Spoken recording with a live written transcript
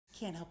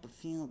can't help but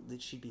feel that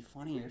she'd be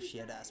funnier if she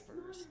had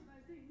Asperger's.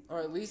 Or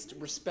at least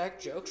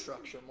respect joke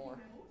structure more.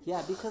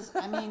 Yeah, because,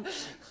 I mean,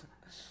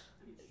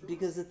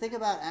 because the thing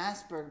about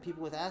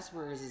people with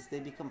Asperger's is they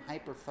become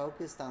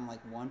hyper-focused on, like,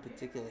 one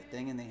particular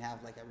thing, and they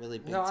have, like, a really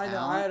big talent. I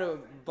know. I had a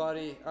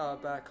buddy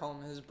back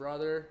home, his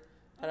brother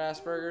had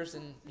Asperger's,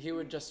 and he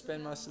would just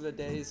spend most of the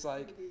days,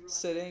 like,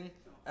 sitting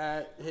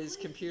at his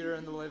computer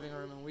in the living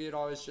room, and we would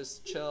always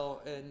just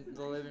chill in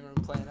the living room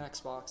playing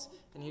Xbox.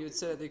 And he would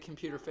sit at the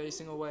computer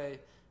facing away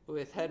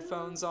with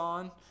headphones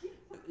on,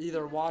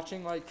 either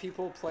watching like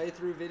people play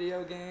through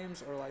video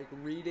games or like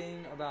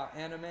reading about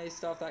anime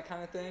stuff, that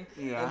kind of thing.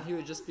 Yeah. And he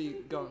would just be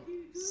going,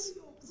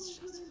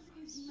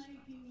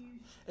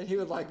 and he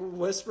would like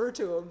whisper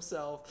to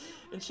himself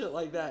and shit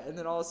like that. And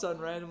then all of a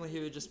sudden, randomly, he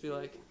would just be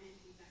like,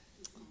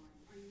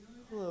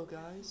 "Hello,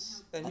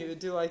 guys," and he would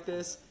do like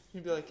this.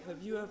 He'd be like,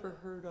 "Have you ever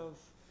heard of?"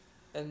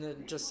 And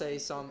then just say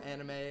some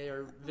anime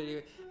or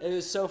video. It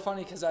was so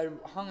funny because I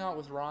hung out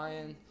with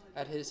Ryan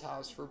at his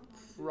house for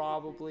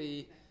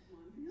probably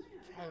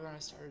when I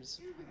started,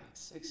 probably like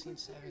 16,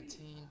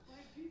 17,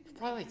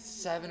 probably like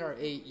 7 or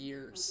 8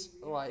 years.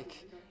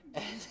 Like,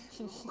 and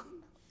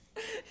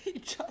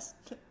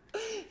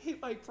he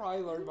like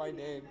probably learned my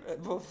name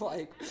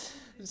like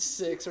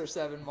 6 or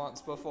 7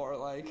 months before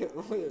like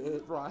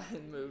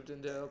Ryan moved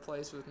into a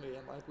place with me,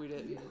 and like we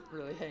didn't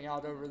really hang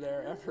out over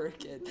there ever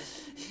again.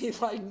 He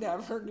like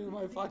never knew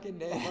my fucking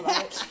name,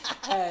 but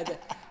I had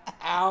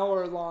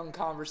hour-long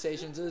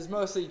conversations. It was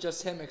mostly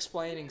just him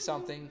explaining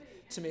something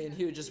to me, and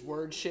he would just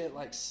word shit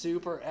like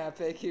super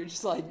epic. He would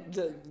just like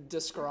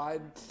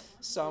describe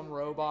some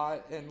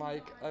robot in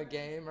like a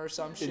game or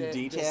some shit in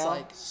detail, just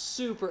like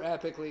super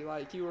epically,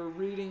 like you were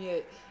reading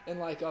it in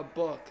like a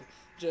book.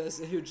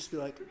 Just he would just be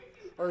like,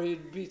 or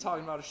he'd be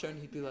talking about a show and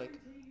he'd be like,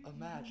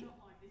 "Imagine,"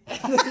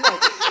 and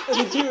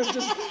then he would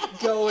just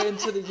go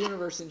into the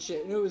universe and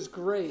shit, and it was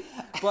great.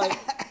 But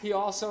he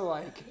also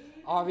like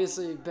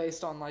obviously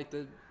based on like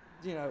the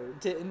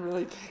didn't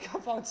really pick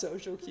up on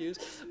social cues,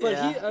 but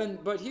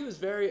yeah. he was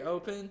very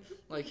open.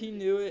 Like he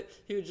knew it.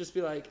 He would just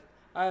be like,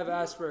 "I have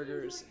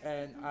Asperger's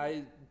and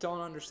I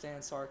don't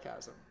understand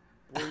sarcasm.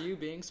 Were you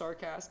being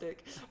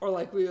sarcastic?" Or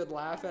like we would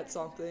laugh at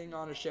something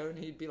on a show and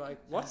he'd be like,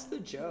 "What's the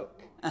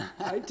joke?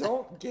 I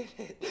don't get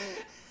it."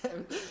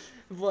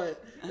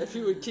 But if he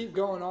would keep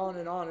going on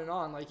and on and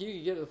on, like you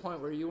could get to the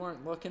point where you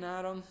weren't looking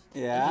at him.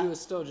 Yeah. And he was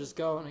still just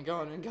going and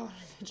going and going.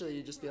 Eventually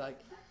you'd just be like,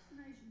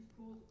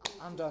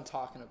 "I'm done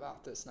talking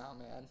about this now,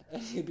 man."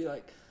 And he'd be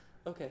like,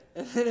 "Okay."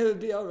 And then it would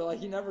be over. Like,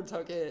 he never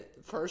took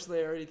it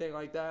personally or anything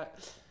like that.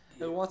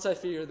 And once I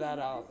figured that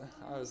out,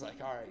 I was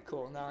like, all right,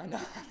 cool. Now I know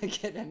how to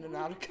get in and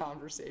out of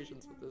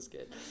conversations with this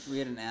kid. We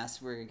had an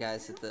Asperger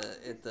guys at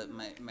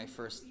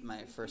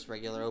my first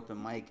regular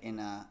open mic, and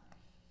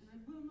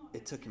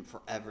it took him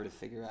forever to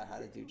figure out how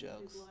to do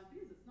jokes.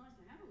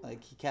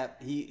 Like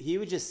he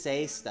would just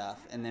say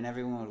stuff, and then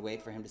everyone would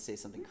wait for him to say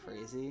something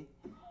crazy,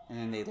 and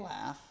then they'd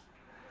laugh.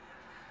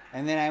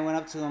 And then I went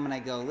up to him and I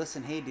go,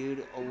 "Listen, hey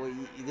dude,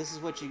 this is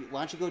what why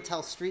don't you go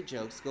tell street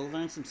jokes? Go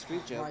learn some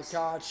street jokes." Oh my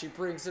God, she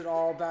brings it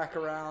all back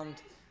around.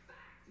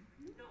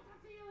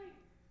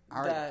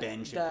 All right,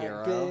 Ben Shapiro.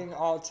 That being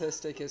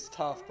autistic is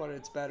tough, but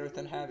it's better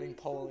than having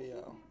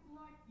polio.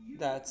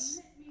 That's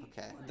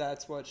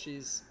what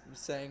she's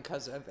saying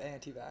because of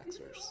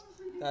anti-vaxxers.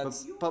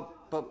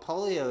 But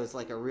polio is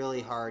like a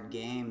really hard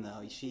game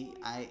though.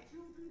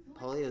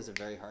 Polio is a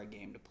very hard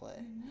game to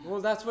play.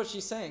 Well, that's what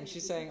she's saying.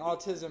 She's saying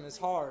autism is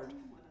hard,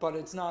 but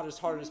it's not as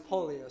hard as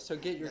polio. So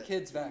get your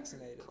kids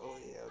vaccinated.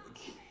 Polio.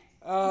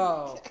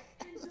 Oh,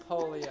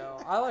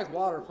 polio. I like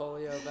water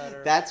polio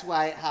better. That's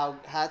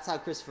how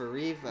Christopher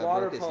Reeve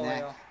broke his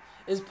neck.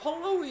 Is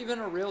polo even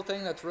a real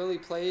thing that's really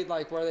played,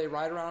 like where they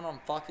ride around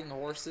on fucking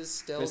horses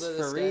still to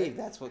this day?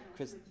 Christopher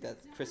Reeve.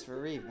 That's Christopher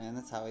Reeve, man.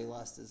 That's how he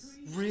lost his.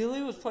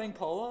 Really was playing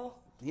polo?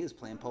 He was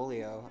playing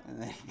polio,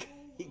 and then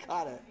he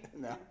caught it.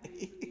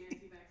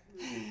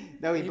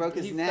 No, he broke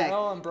his neck. He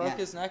fell and broke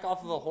his neck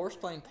off of a horse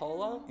playing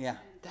polo? Yeah.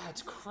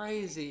 That's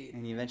crazy.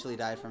 And he eventually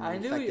died from an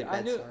infected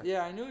bed sore.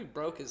 Yeah, I knew he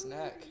broke his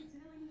neck.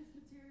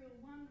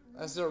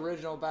 That's the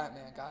original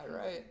Batman guy,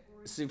 right?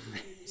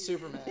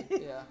 Superman,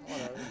 yeah,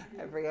 whatever.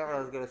 I forgot what I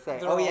was going to say.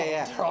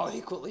 Yeah. They're all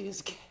equally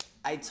as gay.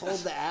 I told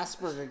the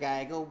Asperger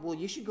guy, I go, "Well,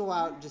 you should go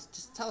out,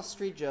 just tell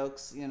street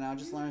jokes,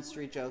 just learn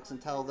street jokes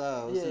and tell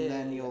those, and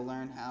then you'll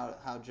learn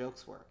how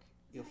jokes work.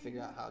 You'll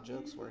figure out how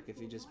jokes work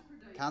if you just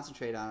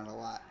concentrate on it a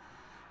lot."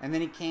 And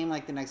then he came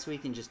like the next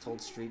week and just told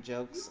street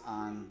jokes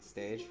on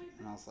stage,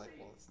 and I was like,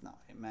 "Well, it's not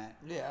what I meant."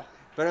 Yeah.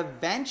 But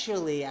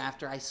eventually,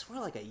 after I swear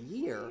like a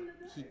year,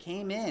 he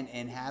came in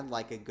and had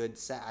like a good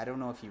set. I don't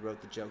know if he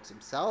wrote the jokes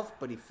himself,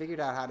 but he figured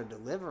out how to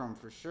deliver them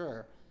for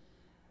sure.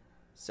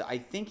 So I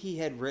think he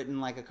had written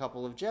like a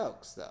couple of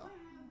jokes though.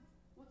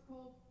 What's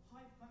called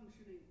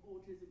high-functioning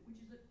autism, which is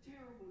a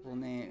terrible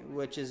Well,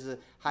 which is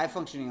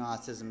high-functioning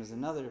autism is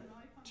another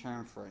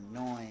term for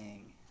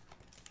annoying.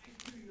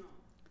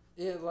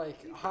 Yeah,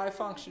 like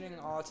high-functioning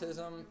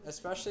autism,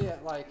 especially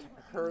at like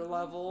her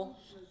level.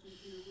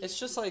 It's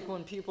just like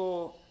when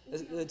people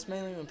it's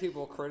mainly when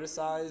people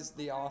criticize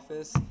The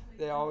Office,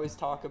 they always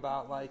talk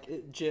about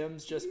like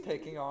Jim's just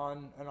picking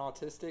on an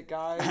autistic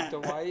guy,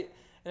 Dwight,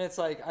 and it's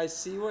like, I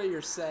see what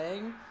you're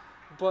saying,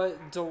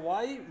 but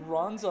Dwight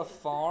runs a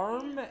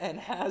farm and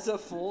has a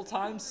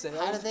full-time sales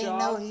job. How do they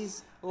know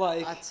he's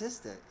like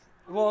autistic?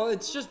 Well,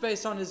 it's just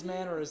based on his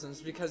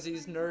mannerisms because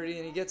he's nerdy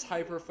and he gets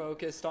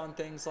hyper-focused on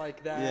things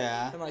like that.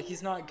 Yeah. And, like,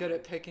 he's not good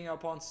at picking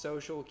up on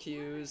social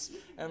cues.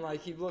 And, like,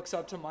 he looks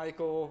up to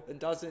Michael and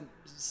doesn't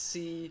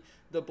see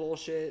the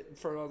bullshit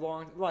for a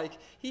long... Like,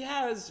 he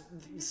has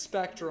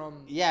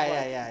spectrum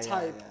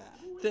type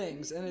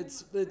things. And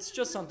it's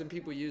just something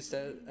people use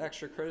to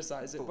extra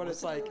criticize it. But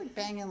it's like... Really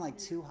banging, like,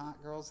 two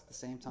hot girls at the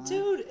same time?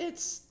 Dude,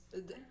 it's...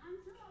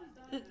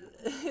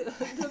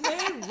 The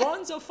man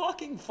runs a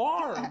fucking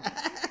farm,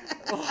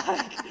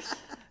 like,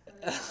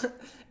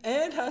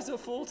 and has a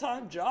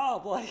full-time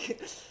job.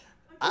 Like,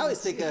 I always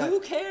think,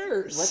 who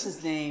cares? What's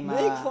his name?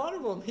 Make fun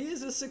of him. He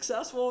is a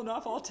successful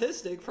enough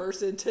autistic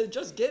person to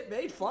just get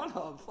made fun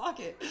of. Fuck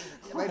it.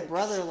 My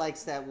brother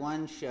likes that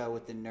one show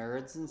with the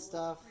nerds and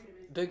stuff.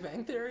 Big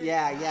Bang Theory?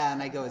 Yeah,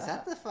 and I go, is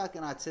that the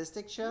fucking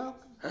autistic show?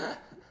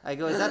 I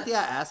go, is that the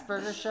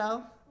Aspergers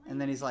show? And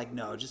then he's like,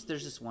 no,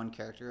 there's just one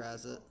character who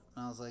has it.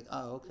 And I was like,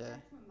 oh, okay.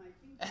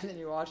 And then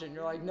you watch it and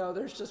you're like, no,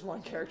 there's just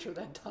one character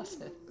that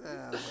doesn't.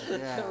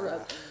 Yeah.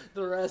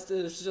 The rest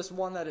is just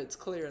one that it's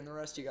clear, and the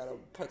rest you gotta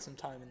put some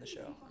time in the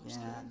show.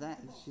 Yeah,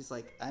 she's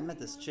like, I met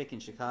this chick in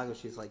Chicago.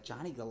 She's like,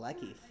 Johnny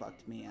Galecki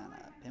fucked me on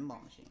a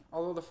pinball machine.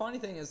 Although the funny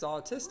thing is, the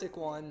autistic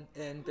one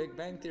in Big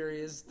Bang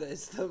Theory is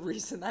the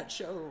reason that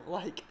show,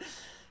 like,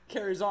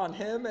 carries on.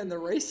 Him and the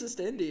racist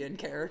Indian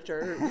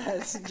character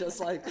that's just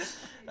like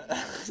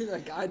a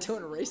guy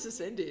doing a racist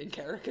Indian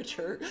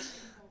caricature.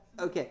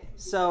 Okay,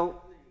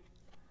 so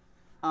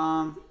at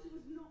a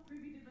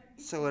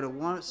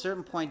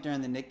certain point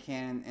during the Nick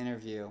Cannon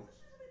interview,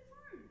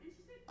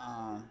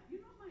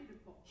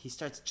 he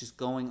starts just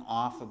going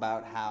off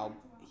about how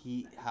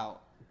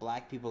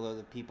black people are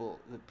the people.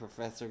 The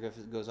Professor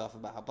Griffith goes off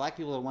about how black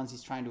people are the ones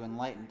he's trying to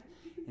enlighten,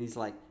 and he's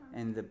like,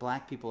 and the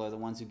black people are the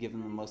ones who give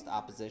him the most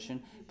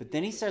opposition. But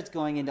then he starts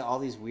going into all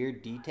these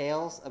weird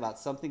details about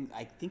something.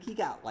 I think he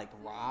got like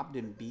robbed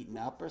and beaten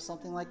up or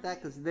something like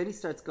that. Because then he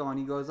starts going.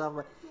 He goes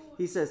off.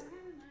 He says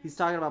he's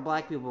talking about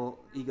black people.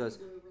 He goes,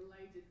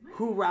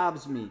 "Who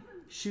robs me?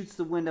 Shoots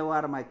the window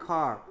out of my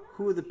car?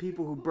 Who are the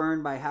people who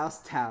burned my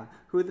house down?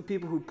 Who are the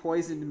people who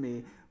poisoned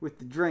me with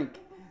the drink?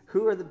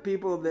 Who are the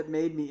people that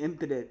made me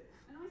impotent?"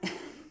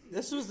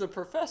 This was the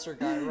professor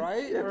guy,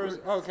 right? Yeah,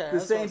 okay. The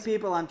same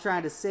people I'm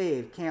trying to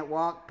save. Can't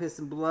walk,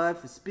 pissing blood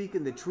for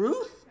speaking the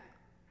truth?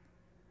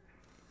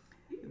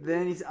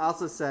 Then he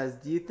also says,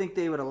 do you think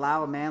they would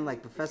allow a man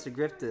like Professor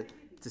Griffith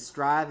to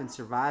strive and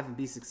survive and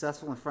be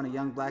successful in front of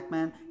young black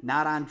men?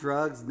 Not on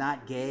drugs,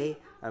 not gay,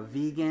 a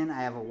vegan,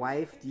 I have a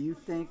wife. Do you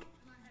think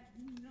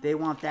they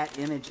want that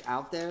image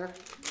out there?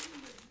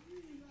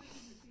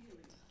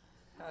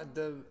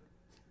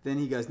 Then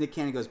he goes, Nick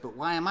Cannon goes, but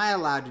why am I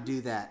allowed to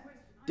do that?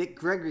 Dick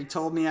Gregory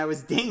told me I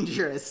was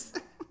dangerous.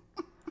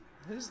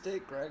 Who's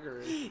Dick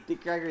Gregory?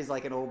 Dick Gregory's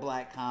like an old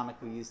black comic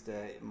who used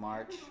to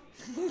march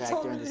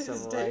back during the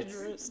Civil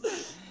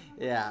Rights.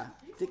 Yeah.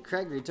 Dick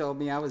Gregory told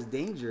me I was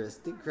dangerous.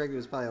 Dick Gregory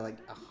was probably like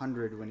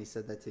 100 when he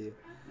said that to you.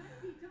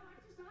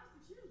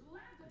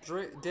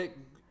 Dick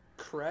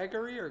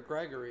Gregory or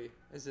Gregory?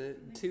 Is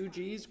it 2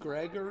 G's,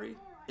 Gregory?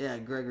 Yeah,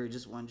 Gregory,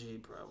 just 1 G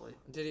probably.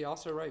 Did he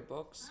also write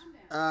books?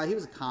 He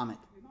was a comic.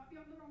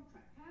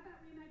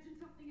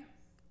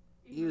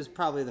 He was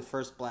probably the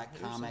first black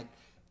comic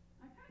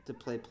to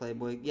play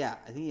Playboy. Yeah,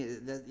 I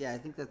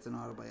think that's an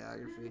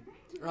autobiography.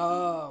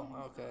 Oh,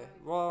 okay.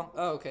 Well,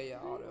 okay, yeah,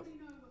 auto.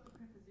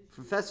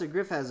 Professor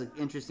Griff has an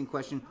interesting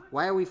question.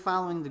 Why are we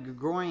following the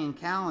Gregorian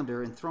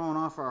calendar and throwing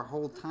off our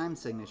whole time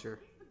signature?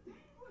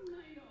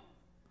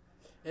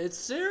 It's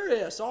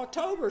serious.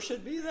 October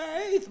should be the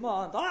 8th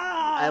month.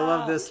 Ah! I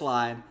love this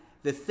line.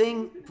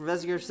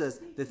 Professor Griff says,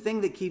 the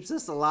thing that keeps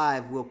us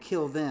alive will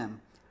kill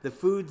them. The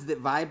foods that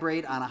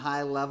vibrate on a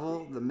high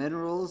level, the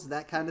minerals,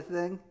 that kind of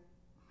thing.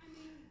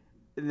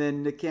 And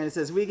then Nick Cannon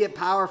says, we get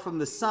power from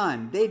the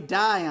sun. They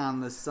die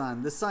on the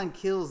sun. The sun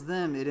kills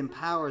them. It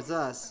empowers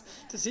us.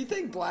 Does he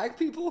think black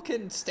people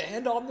can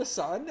stand on the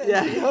sun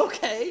and be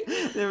okay?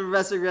 Then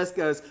Professor Griff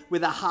goes,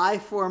 with a high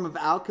form of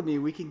alchemy,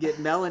 we can get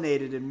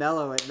melanated and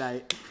mellow at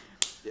night.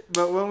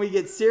 But when we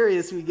get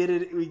serious, we get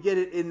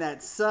it in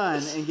that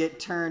sun and get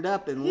turned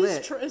up and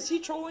lit. Is he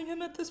trolling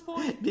him at this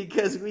point?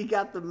 Because we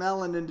got the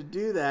melanin to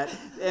do that,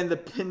 and the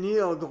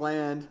pineal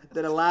gland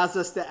that allows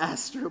us to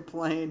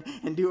astroplane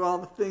and do all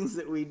the things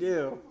that we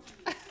do.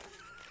 I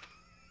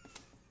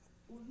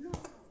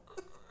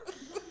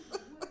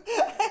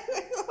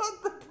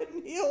love the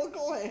pineal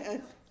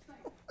gland.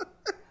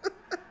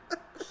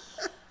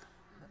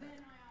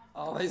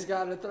 Always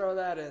got to throw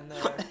that in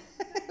there.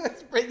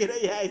 Let's bring it.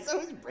 Yeah, he's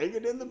always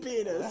bringing in the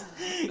penis.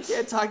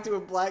 Can't talk to a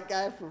black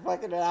guy for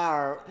fucking an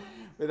hour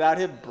without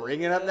him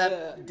bringing up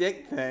that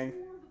dick thing.